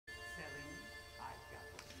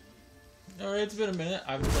Alright, it's been a minute.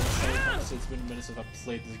 I've been playing, so it's been a minute since I've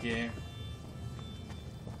played this game.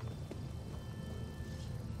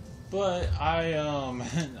 But I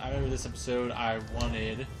I remember this episode I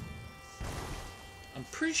wanted. I'm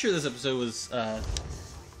pretty sure this episode was we're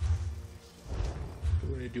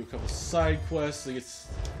gonna do a couple side quests to get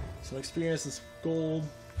some experience and some gold.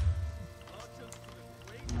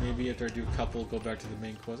 Maybe after I do a couple, go back to the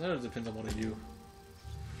main quest. I don't know, it depends on what I do.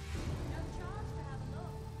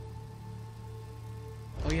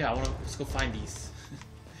 Oh yeah, let's go find these.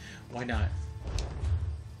 Why not?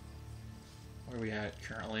 Where are we at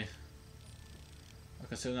currently?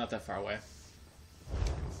 Okay, so not that far away.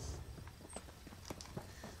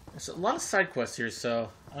 There's a lot of side quests here,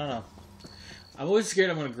 so I don't know. I'm always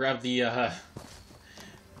scared I'm gonna grab the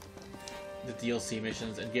DLC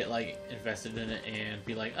missions and get like invested in it and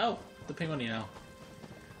be like, oh, the pay money now.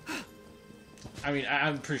 I mean,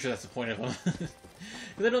 I'm pretty sure that's the point of them.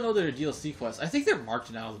 Because I don't know they're DLC quests. I think they're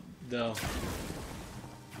marked now, though.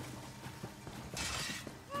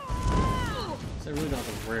 So I really don't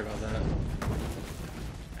have to worry about that.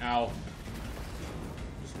 Ow.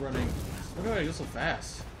 Just running. Why do I go so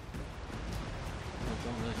fast? I'm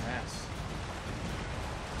going really fast.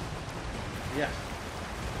 Yeah.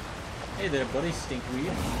 Hey there, buddy,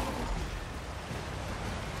 stinkweed.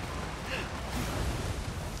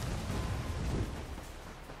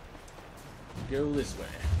 Go this way.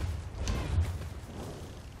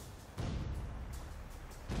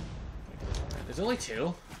 There's only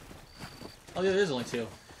two? Oh yeah, there's only two.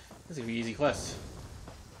 This is gonna be an easy quest.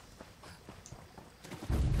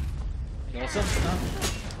 You want some? No?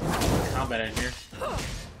 Combat in here.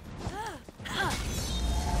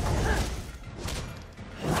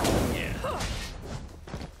 Yeah.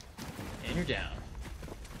 And you're down.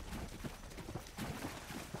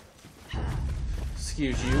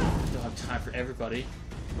 Excuse you. Don't have time for everybody.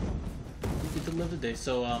 You get to live the day,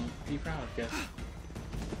 so be proud, I guess.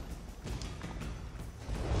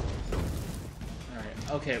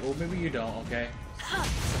 Alright, okay, well maybe you don't, okay? Take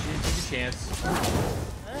a chance.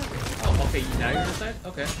 Oh, okay, now you're on the side?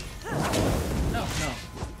 Okay. No.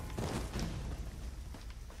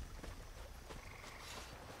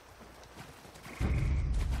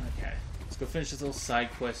 Okay, let's go finish this little side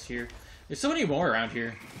quest here. There's so many more around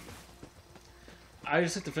here. I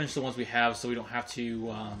just like to finish the ones we have so we don't have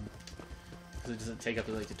to, because it doesn't take up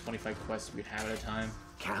like the 25 quests we'd have at a time.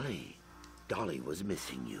 Callie, Dolly was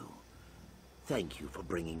missing you. Thank you for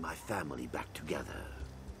bringing my family back together.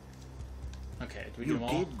 Okay, do we do them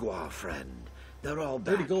all? You did, Gua friend. They're all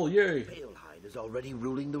back. 30 gold, yay! Palehide is already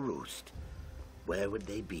ruling the roost. Where would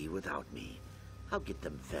they be without me? I'll get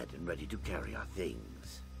them fed and ready to carry our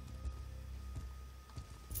things.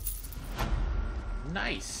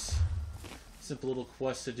 Nice! Simple little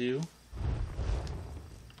quest to do.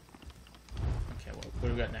 Okay, what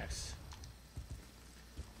do we got next?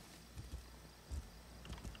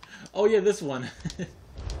 Oh yeah, this one.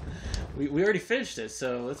 we already finished it,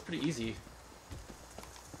 so that's pretty easy.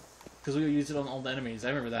 Because we used it on all the enemies. I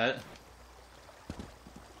remember that.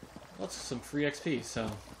 Well, it's some free XP, so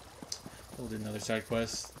we'll do another side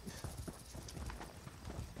quest.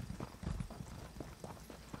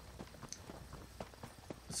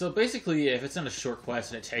 So basically, if it's in a short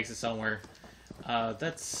quest and it takes us somewhere,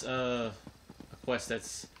 that's a quest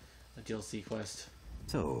that's a DLC quest.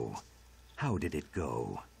 So, how did it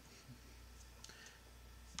go?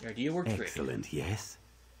 Your idea worked great. Excellent, yes?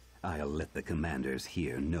 I'll let the commanders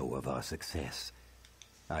here know of our success.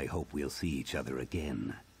 I hope we'll see each other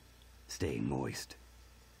again. Stay moist.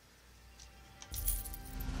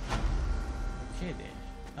 Okay then.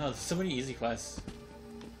 Oh, there's so many easy quests.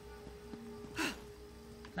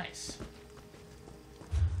 Nice.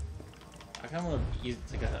 I kind of want to use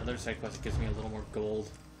like another side quest that gives me a little more gold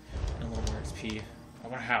and a little more XP. I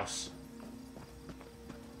want a house.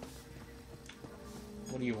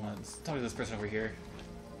 What do you want? Let's talk to this person over here.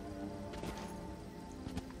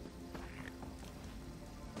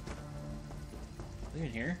 Are they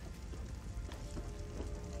in here?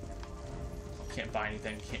 Can't buy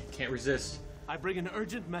anything. Can't resist. I bring an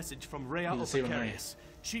urgent message from Rhea Need to save money. Opacarius,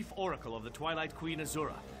 Chief Oracle of the Twilight Queen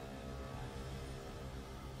Azura.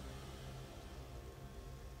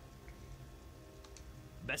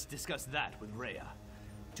 Best discuss that with Rhea.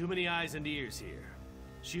 Too many eyes and ears here.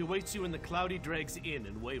 She awaits you in the Cloudy Dregs Inn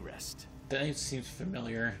in Wayrest. That name seems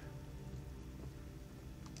familiar.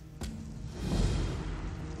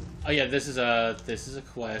 Oh yeah, this is a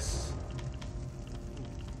quest.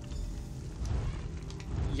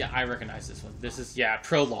 Yeah, I recognize this one. This is, yeah,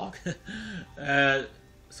 prologue.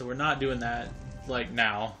 So we're not doing that, like,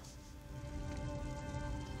 now.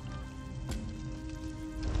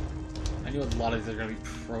 I I knew a lot of these are going to be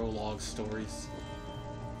prologue stories.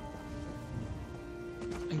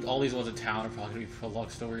 I think all these ones in town are probably going to be prologue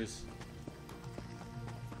stories.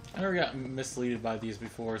 I never got misled by these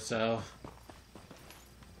before, so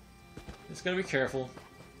just gotta be careful.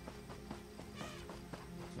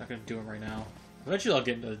 I'm not gonna do them right now. Eventually I'll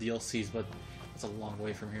get into the DLCs, but it's a long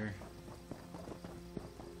way from here.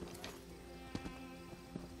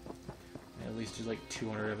 At least do like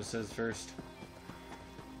 200 episodes first.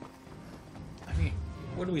 I mean,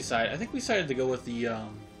 what did we decide? I think we decided to go with the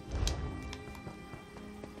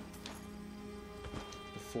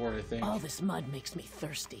fort, I think. All this mud makes me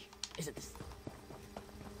thirsty. Is it this?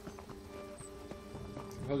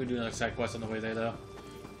 We're probably gonna do another side quest on the way there, though.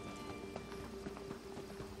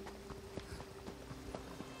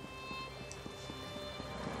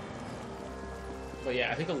 But yeah,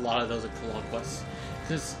 I think a lot of those are prologue quests,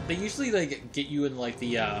 because they usually like get you in like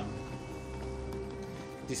the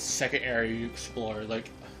second area you explore. Like,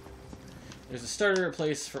 there's a starter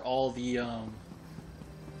place for all the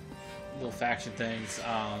little faction things,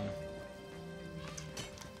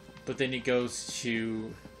 but then it goes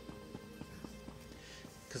to,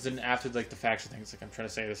 because then after like the faction things, like I'm trying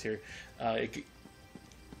to say this here,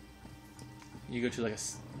 you go to like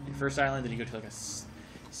your first island, then you go to like a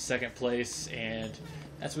second place, and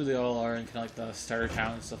that's where they all are in kind of like the starter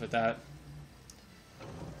town and stuff like that.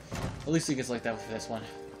 At least it gets like that for this one.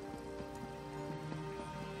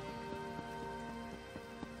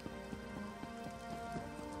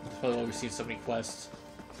 That's probably why we've seen so many quests,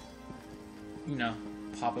 you know,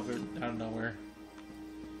 pop up out of nowhere.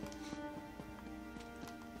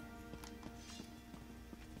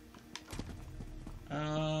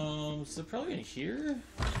 So probably in here?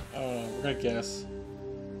 We're gonna guess.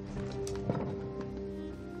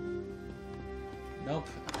 Nope.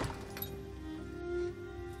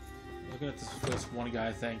 Looking at this one guy,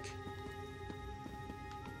 I think.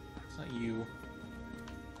 It's not you.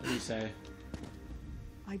 What do you say?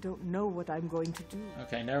 I don't know what I'm going to do.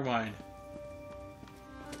 Okay, never mind.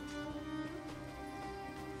 I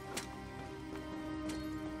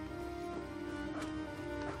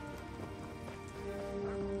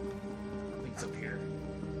think it's up here.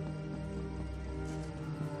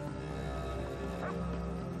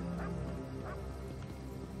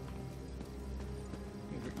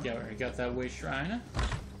 Yeah, we already got that way shrine.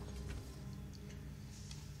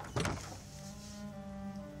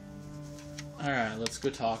 Alright, let's go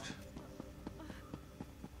talk.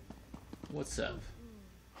 What's up?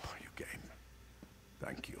 Oh, you game.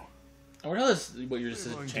 Thank you. I wonder how this, what your We're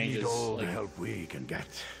decision going to changes. need all Like, the help we can get.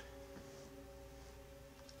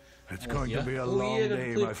 It's oh, going yeah. to be a Oh, long yeah,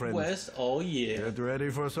 day, the my friend. West. Oh yeah. Get ready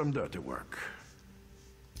for some dirty work.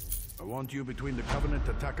 I want you between the Covenant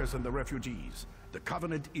attackers and the refugees. The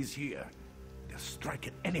Covenant is here. They'll strike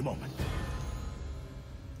at any moment.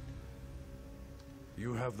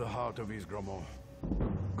 You have the heart of Isgramont.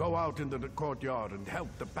 Go out into the courtyard and help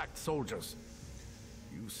the packed soldiers.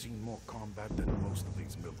 You've seen more combat than most of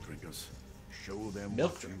these milk drinkers. Show them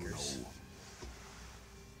Milk what you drinkers. know.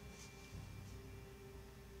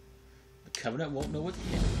 The Covenant won't know what to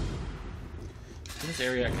do. In this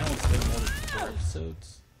area, I kind of want to spend more than 4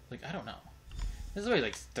 episodes. Like, I don't know. This is only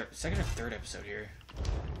like second or third episode here. I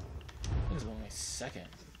think it's only my second,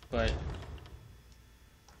 but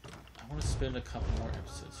I want to spend a couple more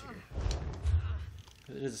episodes here.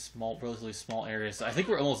 It is a small, relatively small area, so I think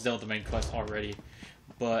we're almost done with the main quest already.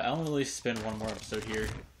 But I want to at least spend one more episode here.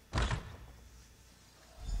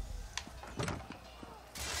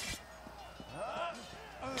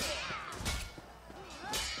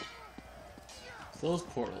 Those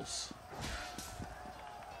portals.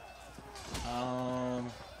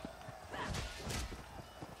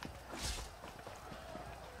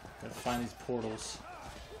 Gotta find these portals.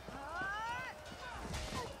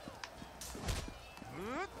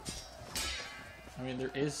 I mean,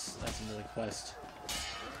 there is. That's another quest.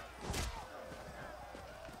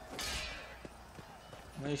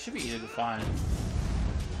 I mean, it should be easy to find.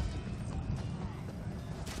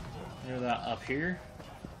 Near that up here.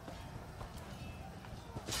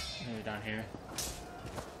 Maybe down here.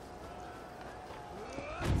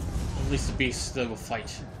 At least the beasts still will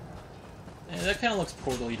fight. Yeah, that kind of looks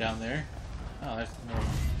portal-y down there. Oh, there's no one.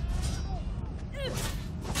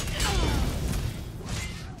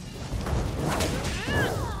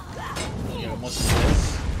 Yeah, what's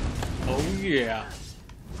this? Oh yeah.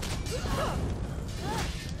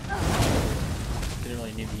 Didn't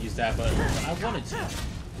really need to use that, but I wanted to.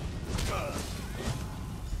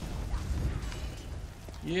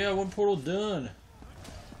 Yeah, one portal done.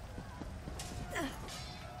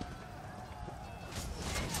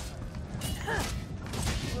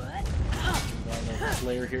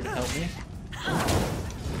 layer here to help me.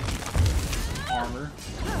 Armor.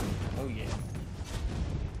 Oh yeah.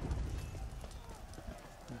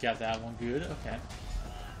 Got that one good. Okay.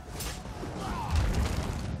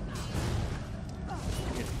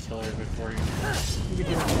 Get the killer before you get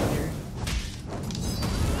him here.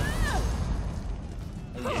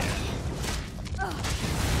 Oh yeah.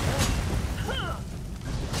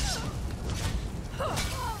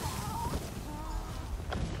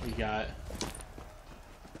 We got.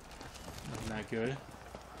 Isn't that good?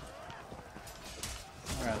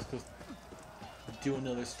 Alright, let's go do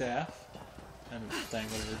another staff. And thing,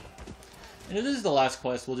 whatever. And if this is the last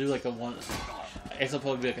quest, we'll do like a one. I guess it'll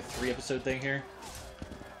probably be like a 3-episode thing here.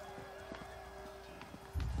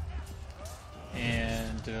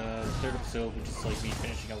 And the 3rd episode, which is like me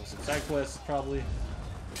finishing up with some side quests, probably. And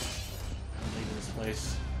leaving this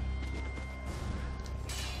place.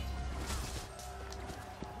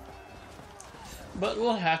 But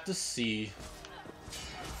we'll have to see.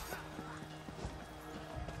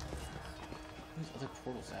 Where's other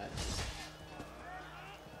portals at?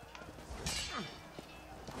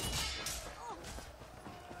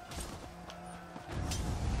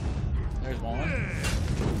 There's one.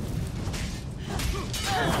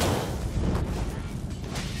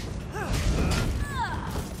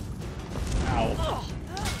 Ow.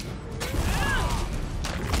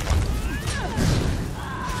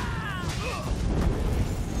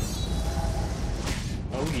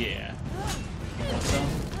 Oh yeah. You want some?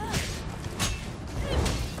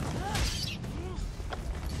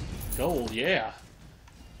 Gold, yeah.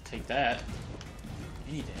 Take that.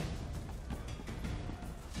 Any day.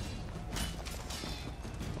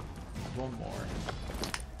 One more.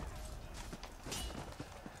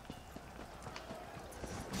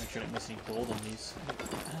 Make sure I don't miss any gold on these. I don't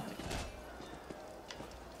think that.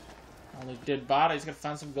 Only dead bodies, gotta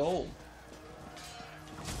find some gold.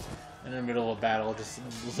 In the middle of a battle, just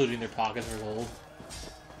looting their pockets for gold.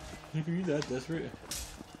 Are you that desperate?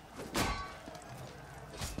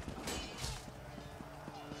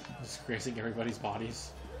 Disgracing everybody's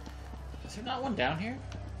bodies. Is there not one down here?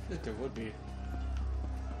 I feel like there would be.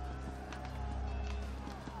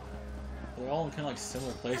 They're all in kind of like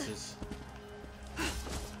similar places.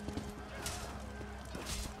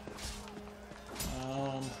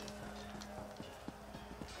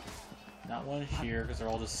 Not one here because they're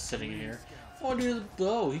all just sitting here. Oh, dude, the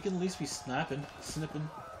bow. He can at least be snipping. There's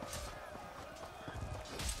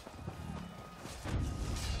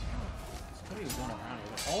gotta be one around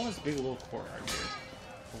here. They're all in this big little courtyard here,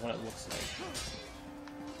 for what it looks like.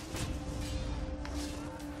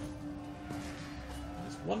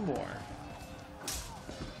 There's one more.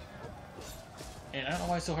 And I don't know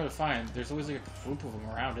why it's so hard to find. There's always like a group of them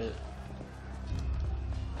around it.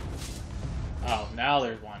 Oh, now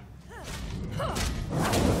there's one.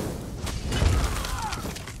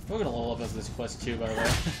 We're gonna level up as this quest too, by the way.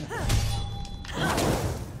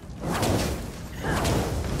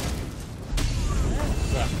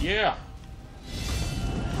 So, yeah!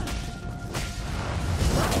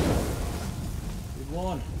 Good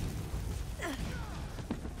one.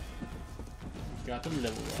 Got the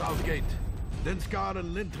level up. Southgate. Denskar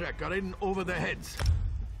and Lintrek are in over their heads.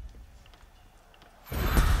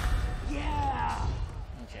 Yeah!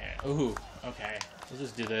 Okay. Ooh. Okay. Let's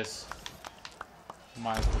just do this.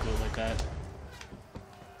 Might as well do it like that.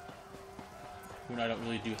 When I don't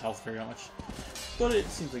really do health very much. But it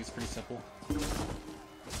seems like it's pretty simple.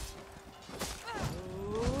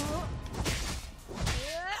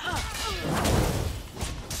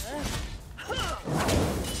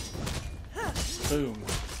 Boom.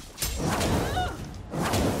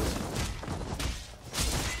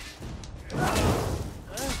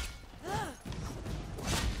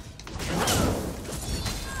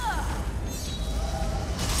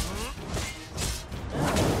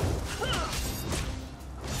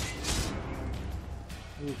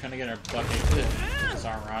 Ooh, kind of get our butt kicked. This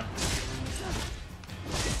armor on.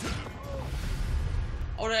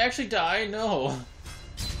 Oh, did I actually die? No.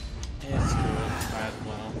 Yeah, it's cool. Might as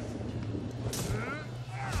well.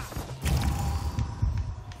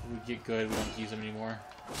 We get good. We don't use them anymore.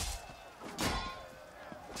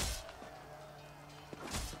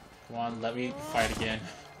 Come on, let me fight again.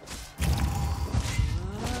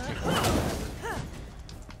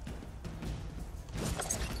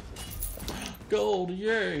 Gold,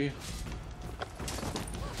 yay!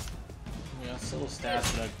 Yeah, solo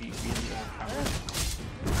stats that I beat really overpowered.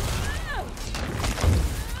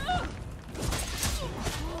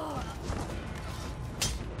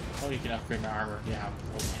 Oh, you can upgrade my armor. Yeah, I'm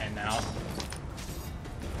level 10 now.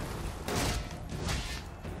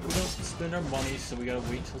 We don't spend our money, so we gotta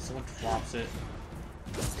wait till someone drops it.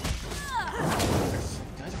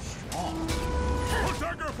 Guys are strong.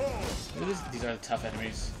 Look at these are the tough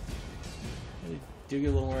enemies. They do get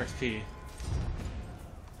a little more XP.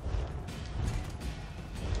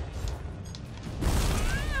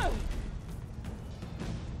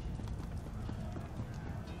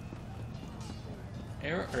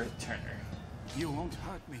 Arrow or Turner? You won't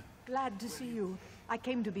hurt me. Glad to see you. I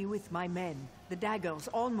came to be with my men. The daggers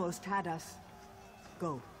almost had us.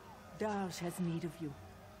 Go. Darge has need of you.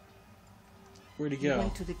 Where'd he He go?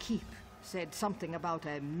 went to the keep. Said something about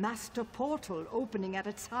a master portal opening at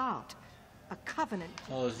its heart. A covenant.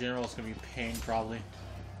 Oh, this general's gonna be a pain, probably.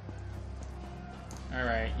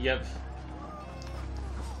 Alright, yep.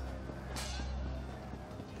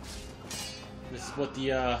 This is what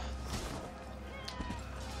the,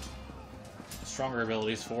 stronger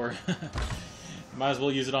abilities for. Might as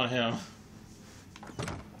well use it on him.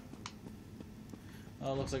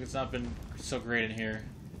 Oh, looks like it's not been so great in here.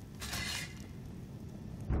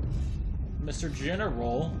 Mr.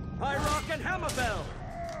 General. High Rock and Hammerbell!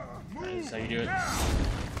 That's how you do it.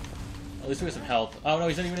 At least we get some help. Oh no,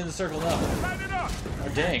 he's not even in the circle, no.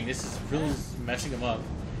 Oh dang, this is really messing him up.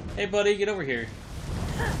 Hey buddy, get over here.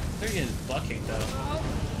 They're getting his butt kicked though.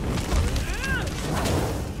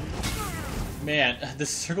 Man, this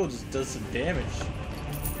circle just does some damage.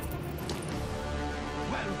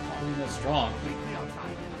 He's not strong.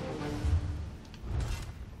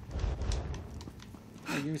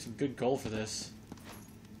 Give me some good gold for this.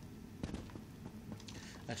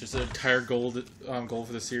 That's just an entire goal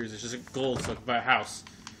for the series. It's just a gold so I can buy a house.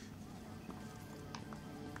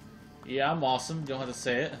 Yeah, I'm awesome. Don't have to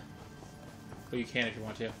say it. But you can if you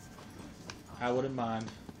want to. I wouldn't mind.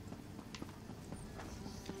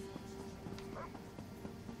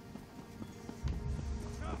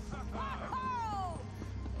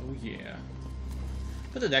 Oh yeah.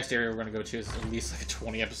 But the next area we're going to go to is at least like a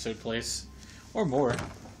 20 episode place. Or more.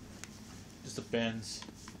 Just depends.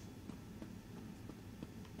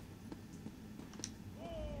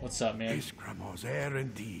 What's up, man? This Grandma's air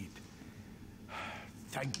indeed.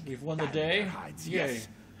 Thank you. We've won the day? Yay. Yes.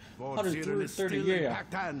 Fort Cyril is 130, still in yeah.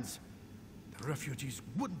 packed hands. The refugees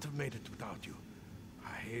wouldn't have made it without you.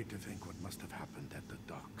 I hate to think what must have happened at the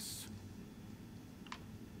docks.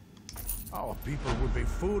 Our people would be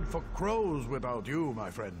food for crows without you, my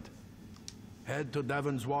friend. Head to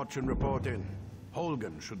Davon's watch and report in.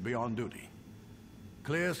 Holgen should be on duty.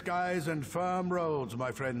 Clear skies and firm roads,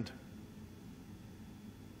 my friend.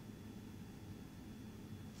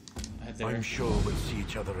 I'm sure we'll see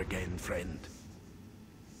each other again, friend.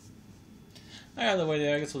 Alright, the way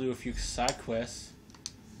there, I guess we'll do a few side quests.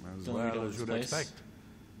 As Don't we well do as this you'd place? expect.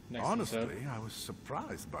 Next Honestly, episode. I was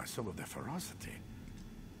surprised by some of their ferocity.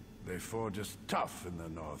 They forge us tough in the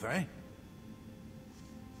north, eh?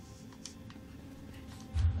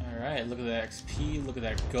 Alright, look at that XP, look at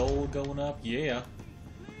that gold going up. Yeah.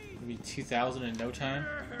 It'll be 2,000 in no time.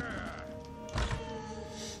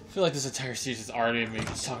 I feel like this entire series has already been me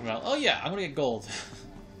just talking about, oh yeah, I'm gonna get gold.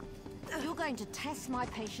 You're going to test my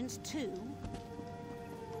patience too?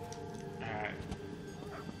 Alright.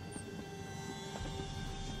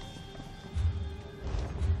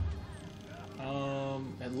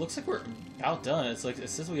 It looks like we're about done. It's like, it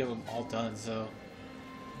says we have them all done, so.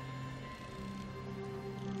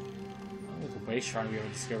 There's a way shrine we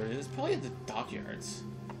haven't discovered. It's probably at the dockyards.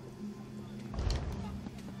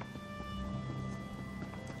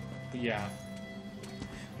 But yeah.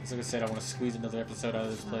 Like I said, I want to squeeze another episode out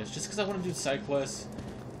of this place. Just because I want to do side quests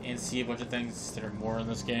and see a bunch of things that are more in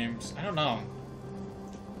this game. Just, I don't know.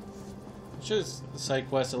 Just the side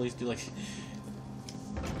quests, at least do like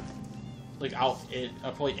I'll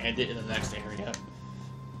probably end it in the next area.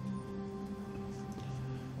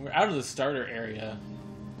 We're out of the starter area.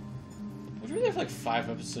 We were there for like 5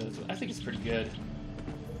 episodes. I think it's pretty good.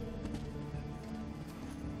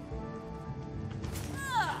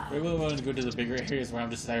 I really wanted to go to the bigger areas where I'm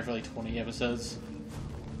just there for like 20 episodes.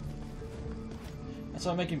 That's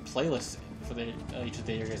why I'm making playlists for the each of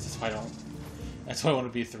the areas. That's why I want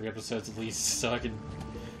to be 3 episodes at least, so I can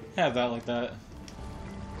have that like that.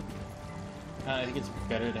 I think it's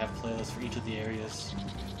better to have playlists for each of the areas.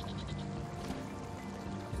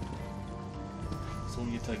 So when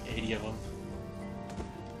we get to like 80 of them,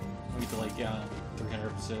 we get to like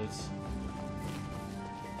 300 episodes.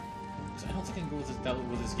 So I don't think I can go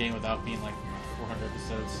with this game without being like 400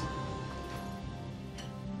 episodes.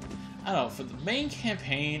 I don't know, for the main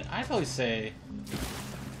campaign, I'd probably say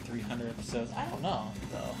 300 episodes. I don't know,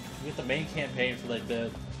 though. We get the main campaign for like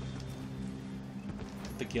the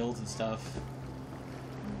guilds and stuff.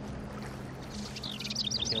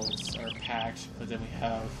 The guilds are packed, but then we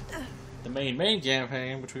have the main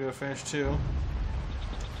campaign, which we gotta finish too.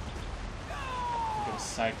 We got a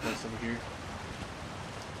side quest over here.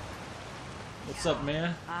 What's up,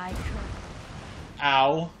 man?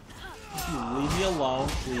 Ow. Can you leave me alone,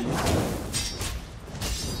 please?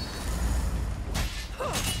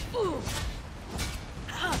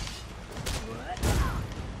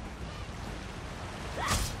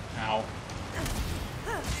 Ow.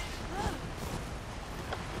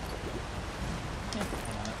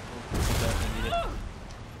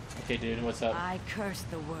 Okay, dude, what's up? I curse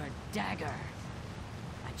the word dagger.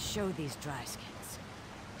 I'd show these dry skins.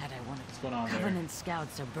 Had I wanted. What's going on there? Covenant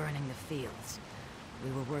scouts are burning the fields.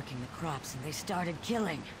 We were working the crops and they started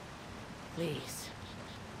killing. Please.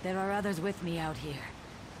 There are others with me out here.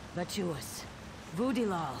 Vachuas,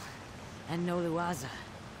 Vudilal, and Noluaza.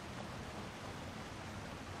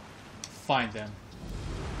 Find them.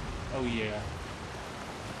 Oh yeah.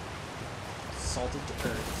 Salted to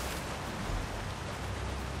earth.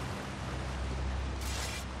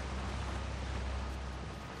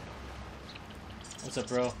 What's up,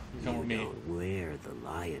 bro? You come with me. Don't wear the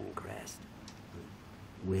lion crest.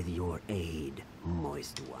 With your aid,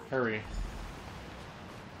 moist one. Hurry.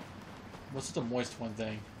 What's the moist one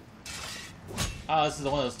thing? Ah, this is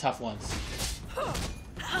the one of those tough ones. There's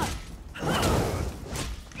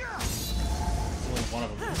only one of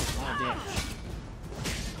them. That's a lot of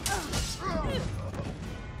damage.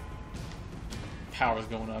 Power's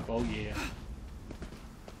going up. Oh yeah.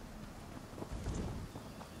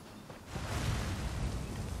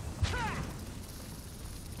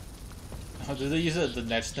 Oh, did they use the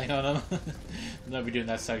next thing on him? They'll be doing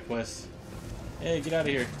that side quest. Hey, get out of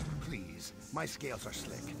here. Please, my scales are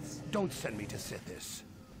slick. Don't send me to Sithis.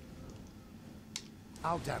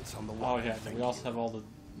 I'll dance on the wall. Oh yeah, we also have all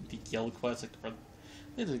the guild quests, like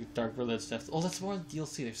the Dark Village stuff. Oh, that's more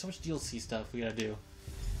DLC. There's so much DLC stuff we gotta do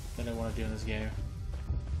that I want to do in this game.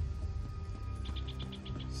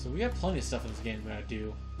 So we have plenty of stuff in this game we gotta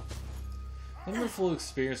do. I've never fully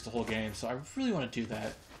experienced the whole game, so I really want to do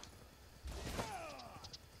that.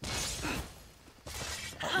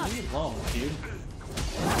 Oh, leave me alone, dude.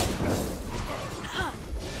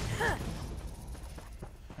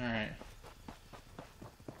 Alright.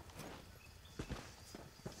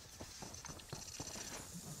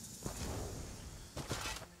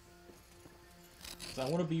 So I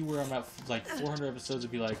want to be where I'm at, like 400 episodes,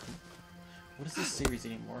 and be like, what is this series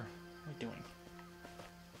anymore? What am I doing?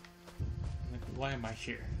 Like, why am I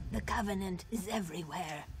here? The Covenant is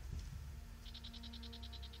everywhere.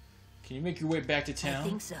 Can you make your way back to town? I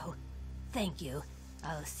think so. Thank you.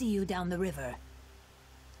 I'll see you down the river.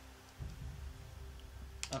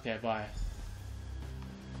 Okay, bye.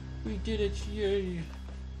 We did it, yay!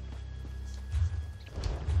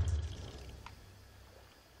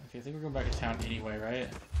 Okay, I think we're going back to town anyway, right?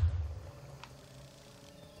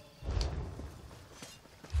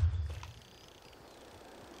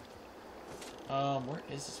 Where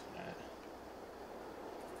is this one at?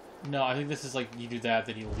 No, I think this is like, you do that,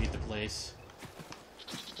 then you leave the place.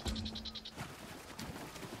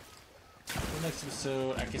 For the next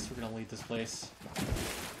episode, I guess we're gonna leave this place.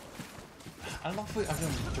 I don't know if I've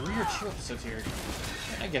done 3 or 2 episodes here.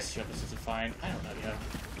 I guess 2 episodes are fine. I don't know yet.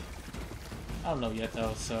 I don't know yet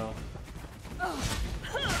though, so. Let's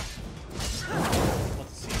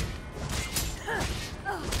see.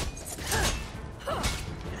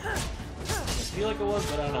 I feel like it was,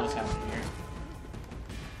 but I don't know what's happening here.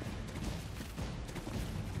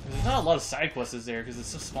 There's not a lot of side quests there because it's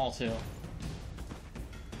so small too.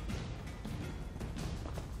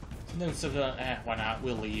 No stuff. Why not?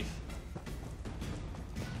 We'll leave.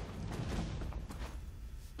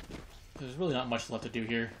 There's really not much left to do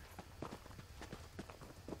here.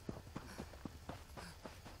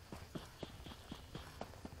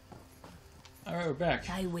 Alright, we're back.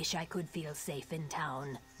 I wish I could feel safe in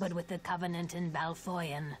town, but with the Covenant in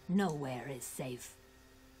Foyen, nowhere is safe.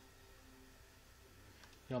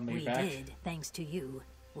 You want me We back? did, thanks to you.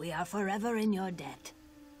 We are forever in your debt.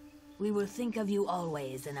 We will think of you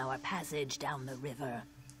always in our passage down the river.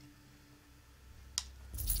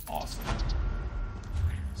 Awesome.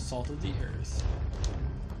 Salt of the earth.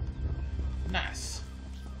 Nice.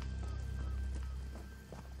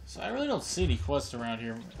 So I really don't see any quests around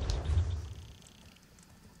here.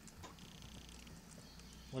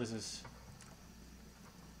 What is this?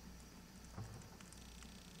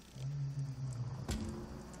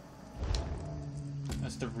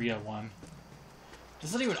 That's the Rhea one.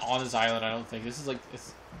 This isn't even on this island, I don't think. This is like,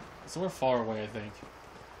 it's somewhere far away, I think.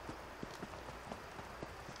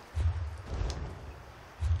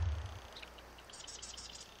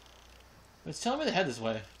 But it's telling me to head this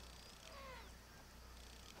way.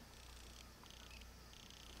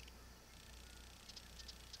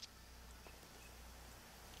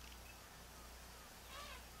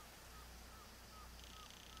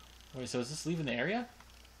 Wait, so is this leaving the area?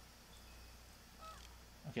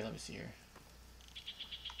 Okay, let me see here.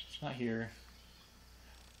 It's not here.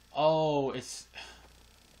 Oh, it's...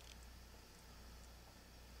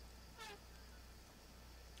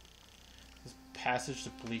 This passage to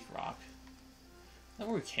Bleak Rock. Is that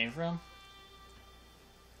where we came from?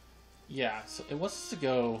 Yeah, so it wants us to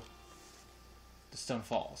go to Stone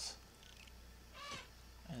Falls.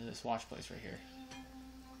 And this watch place right here.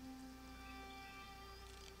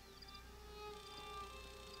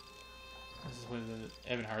 This is where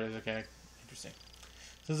the Evan is. Okay, interesting.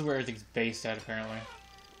 This is where everything's based at, apparently.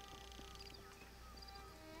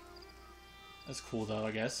 That's cool, though,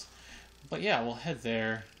 I guess. But yeah, we'll head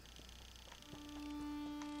there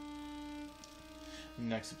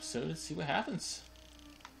next episode and see what happens.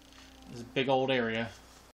 This is a big old area.